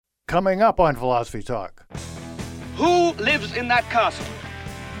coming up on Philosophy Talk. Who lives in that castle?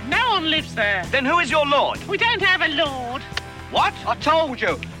 No one lives there. Then who is your lord? We don't have a lord. What? I told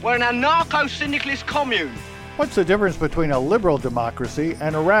you, we're an anarcho-syndicalist commune. What's the difference between a liberal democracy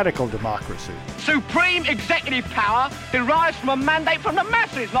and a radical democracy? Supreme executive power derives from a mandate from the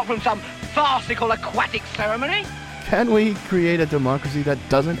masses, not from some farcical aquatic ceremony. Can we create a democracy that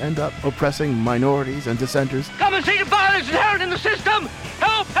doesn't end up oppressing minorities and dissenters? Come and see the violence inherent in the system!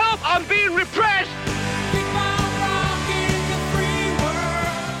 Help, help, I'm being repressed!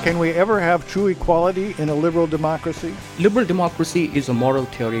 Can we ever have true equality in a liberal democracy? Liberal democracy is a moral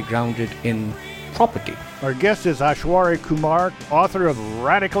theory grounded in property. Our guest is Aishwarya Kumar, author of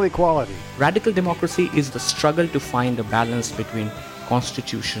Radical Equality. Radical democracy is the struggle to find a balance between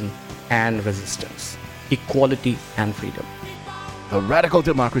constitution and resistance, equality and freedom. The Radical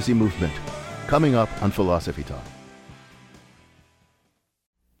Democracy Movement, coming up on Philosophy Talk.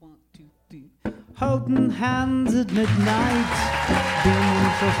 Holding hands at midnight, beaming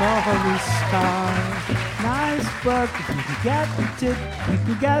off of the stars. Nice work, if you can get it, you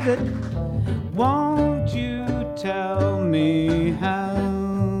can get it. Won't you tell me how?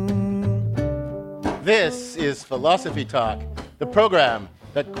 This is Philosophy Talk, the program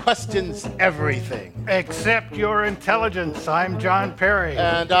that questions everything. Except your intelligence. I'm John Perry.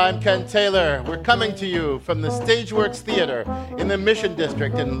 And I'm Ken Taylor. We're coming to you from the Stageworks Theater in the Mission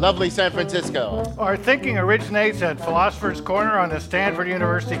District in lovely San Francisco. Our thinking originates at Philosopher's Corner on the Stanford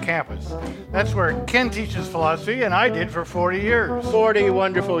University campus. That's where Ken teaches philosophy, and I did for 40 years. 40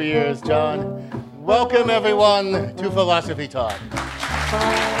 wonderful years, John. Welcome, everyone, to Philosophy Talk.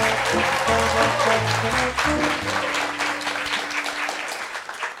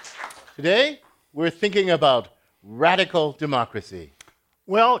 Today, we're thinking about radical democracy.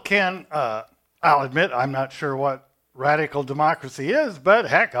 Well, Ken, I'll admit I'm not sure what radical democracy is, but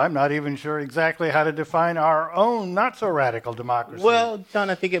heck, I'm not even sure exactly how to define our own not-so-radical democracy. Well, John,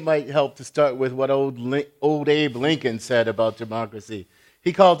 I think it might help to start with what old Abe Lincoln said about democracy.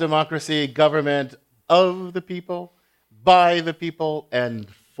 He called democracy government of the people, by the people, and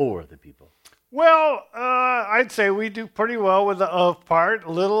for the people. Well, I'd say we do pretty well with the of part,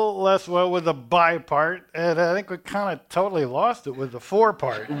 a little less well with the by part, and I think we kind of totally lost it with the for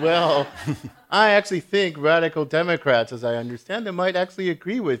part. Well, I actually think radical Democrats, as I understand them, might actually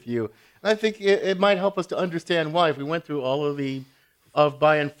agree with you. And I think it might help us to understand why if we went through all of the of,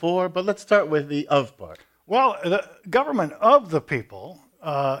 by, and for, but let's start with the of part. Well, the government of the people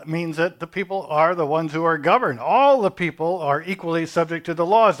means that the people are the ones who are governed. All the people are equally subject to the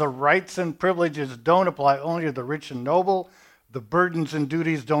laws. The rights and privileges don't apply only to the rich and noble. The burdens and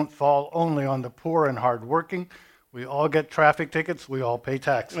duties don't fall only on the poor and hardworking. We all get traffic tickets. We all pay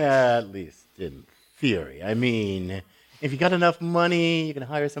taxes. At least in theory. I mean, if you got enough money, you can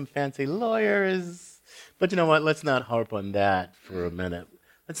hire some fancy lawyers. But you know what? Let's not harp on that for a minute.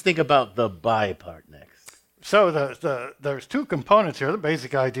 Let's think about the by part next. So there's two components here. The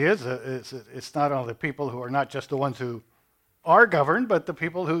basic idea is it's not only the people who are not just the ones who are governed, but the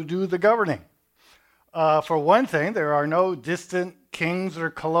people who do the governing. For one thing, there are no distant kings or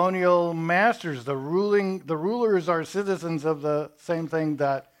colonial masters. The rulers are citizens of the same thing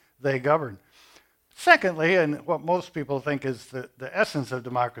that they govern. Secondly, and what most people think is the essence of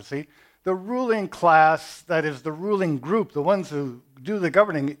democracy, the ruling class, that is the ruling group, the ones who do the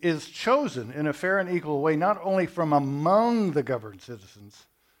governing, is chosen in a fair and equal way, not only from among the governed citizens,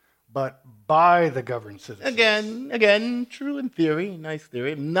 but by the governed citizens. Again, true in theory, nice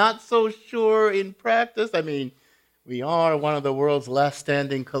theory. Not so sure in practice. I mean, we are one of the world's last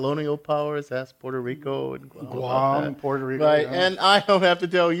standing colonial powers, as Puerto Rico and Guam, Puerto Rico. Right, yeah. and I don't have to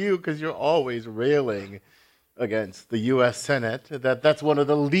tell you, because you're always railing against the U.S. Senate, that's one of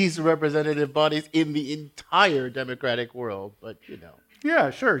the least representative bodies in the entire democratic world, but you know. Yeah,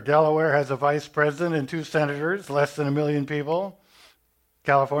 sure. Delaware has a vice president and 2 senators, less than 1 million people.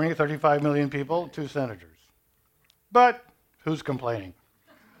 California, 35 million people, 2 senators. But who's complaining?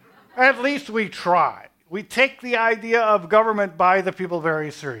 At least we try. We take the idea of government by the people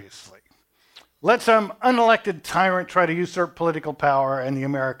very seriously. Let some unelected tyrant try to usurp political power, and the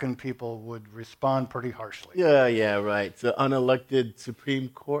American people would respond pretty harshly. Yeah, right. The unelected Supreme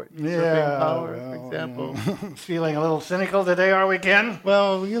Court usurping power, for example. Feeling a little cynical today, are we, Ken?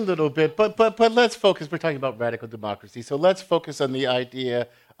 Well, a little bit, but let's focus. We're talking about radical democracy, so let's focus on the idea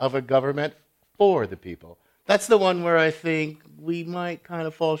of a government for the people. That's the one where I think we might kind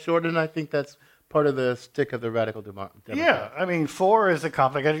of fall short, and I think that's part of the stick of the radical democracy. Yeah, I mean, for is a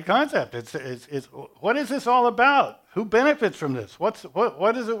complicated concept. It's what is this all about? Who benefits from this?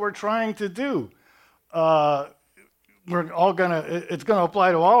 What is it we're trying to do? it's going to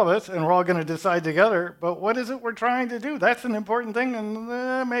apply to all of us, and we're all going to decide together. But what is it we're trying to do? That's an important thing,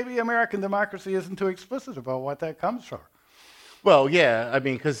 and maybe American democracy isn't too explicit about what that comes from. Well, yeah, I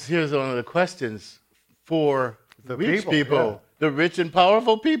mean, because here's one of the questions for The rich people, yeah. the rich and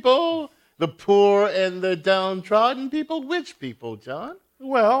powerful people, the poor and the downtrodden people. Which people, John?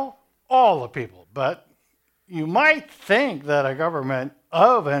 Well, all the people. But you might think that a government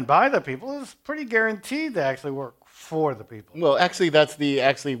of and by the people is pretty guaranteed to actually work for the people. Well, actually, that's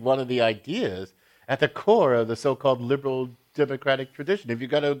actually one of the ideas at the core of the so-called liberal democratic tradition. If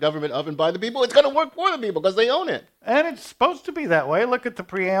you've got a government of and by the people, it's going to work for the people because they own it. And it's supposed to be that way. Look at the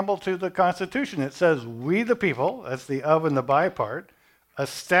preamble to the Constitution. It says, "We the people," that's the of and the by part,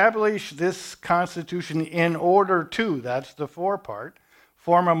 "establish this Constitution in order to," that's the for part,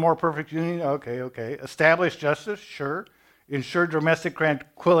 "form a more perfect union," okay. "Establish justice," sure. "Ensure domestic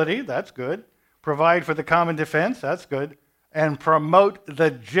tranquility," that's good. "Provide for the common defense," that's good. "And promote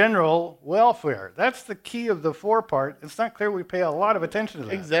the general welfare." That's the key of the for part. It's not clear we pay a lot of attention to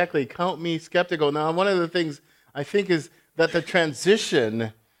that. Exactly. Count me skeptical. Now, one of the things I think is that the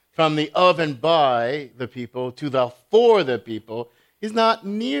transition from the of and by the people to the for the people is not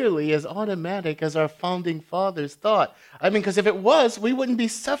nearly as automatic as our founding fathers thought. I mean, because if it was, we wouldn't be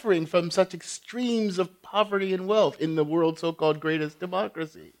suffering from such extremes of poverty and wealth in the world's so-called greatest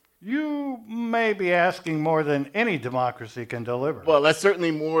democracy. You may be asking more than any democracy can deliver. Well, that's certainly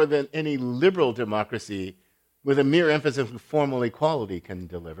more than any liberal democracy with a mere emphasis on formal equality can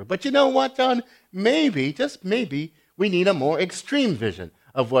deliver. But you know what, John? Maybe, just maybe, we need a more extreme vision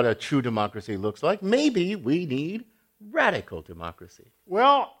of what a true democracy looks like. Maybe we need radical democracy.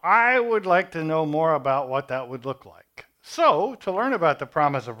 Well, I would like to know more about what that would look like. So, to learn about the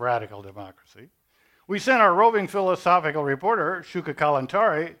promise of radical democracy, we sent our roving philosophical reporter, Shuka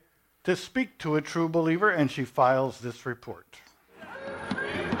Kalantari, to speak to a true believer, and she files this report.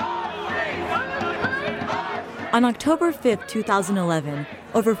 On October 5th, 2011,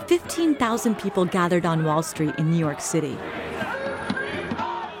 over 15,000 people gathered on Wall Street in New York City.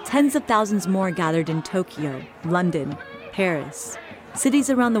 Tens of thousands more gathered in Tokyo, London, Paris. Cities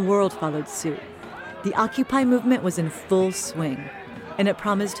around the world followed suit. The Occupy movement was in full swing, and it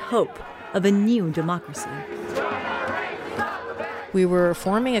promised hope of a new democracy. We were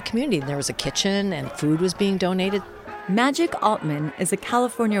forming a community. There was a kitchen and food was being donated. Magic Altman is a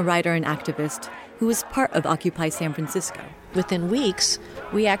California writer and activist who was part of Occupy San Francisco. Within weeks,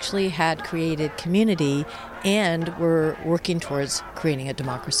 we actually had created community and were working towards creating a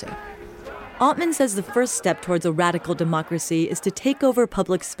democracy. Altman says the first step towards a radical democracy is to take over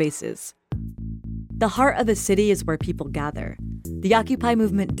public spaces. The heart of a city is where people gather. The Occupy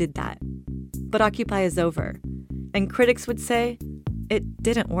movement did that. But Occupy is over. And critics would say it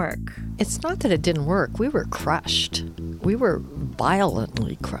didn't work. It's not that it didn't work. We were crushed. We were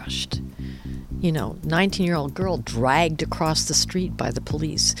violently crushed. 19-year-old girl dragged across the street by the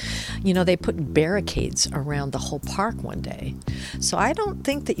police. They put barricades around the whole park one day. So I don't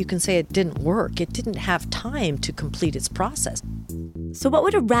think that you can say it didn't work. It didn't have time to complete its process. So what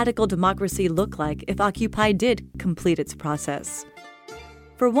would a radical democracy look like if Occupy did complete its process?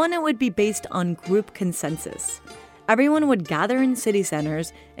 For one, it would be based on group consensus. Everyone would gather in city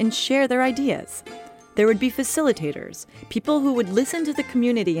centers and share their ideas. There would be facilitators, people who would listen to the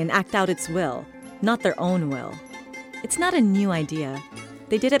community and act out its will, not their own will. It's not a new idea.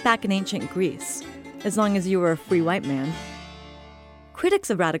 They did it back in ancient Greece, as long as you were a free white man. Critics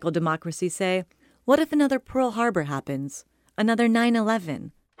of radical democracy say, what if another Pearl Harbor happens? Another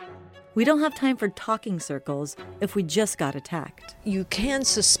 9/11? We don't have time for talking circles if we just got attacked. You can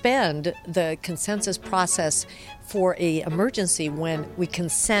suspend the consensus process for an emergency when we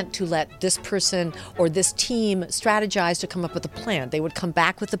consent to let this person or this team strategize to come up with a plan. They would come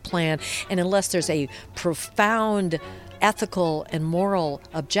back with a plan, and unless there's a profound ethical and moral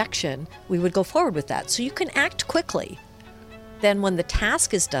objection, we would go forward with that. So you can act quickly. Then when the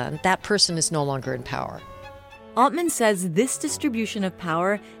task is done, that person is no longer in power. Altman says this distribution of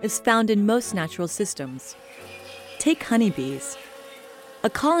power is found in most natural systems. Take honeybees. A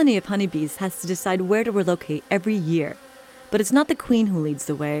colony of honeybees has to decide where to relocate every year, but it's not the queen who leads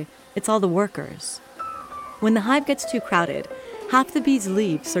the way, it's all the workers. When the hive gets too crowded, half the bees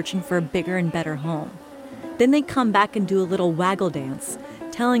leave searching for a bigger and better home. Then they come back and do a little waggle dance,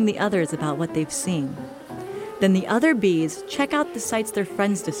 telling the others about what they've seen. Then the other bees check out the sites their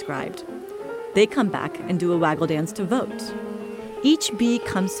friends described. They come back and do a waggle dance to vote. Each bee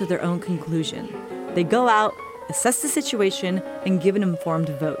comes to their own conclusion. They go out, assess the situation, and give an informed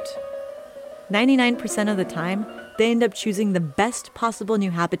vote. 99% of the time, they end up choosing the best possible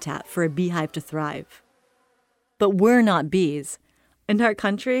new habitat for a beehive to thrive. But we're not bees. And our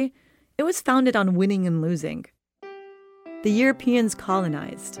country, it was founded on winning and losing. The Europeans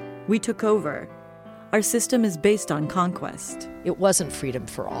colonized. We took over. Our system is based on conquest. It wasn't freedom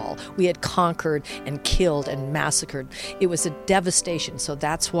for all. We had conquered and killed and massacred. It was a devastation. So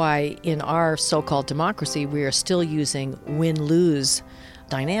that's why in our so-called democracy, we are still using win-lose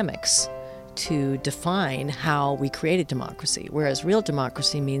dynamics to define how we created democracy. Whereas real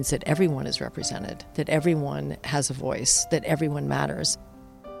democracy means that everyone is represented, that everyone has a voice, that everyone matters.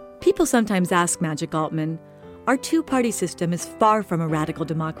 People sometimes ask Magic Altman, our two-party system is far from a radical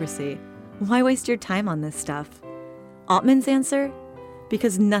democracy. Why waste your time on this stuff? Altman's answer?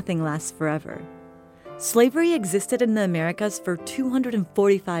 Because nothing lasts forever. Slavery existed in the Americas for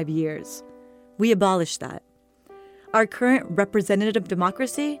 245 years. We abolished that. Our current representative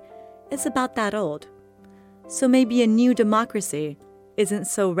democracy is about that old. So maybe a new democracy isn't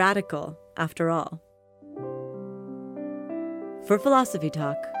so radical after all. For Philosophy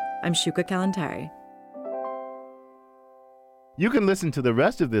Talk, I'm Shuka Kalantari. You can listen to the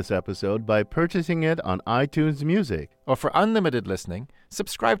rest of this episode by purchasing it on iTunes Music. Or for unlimited listening,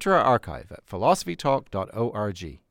 subscribe to our archive at philosophytalk.org.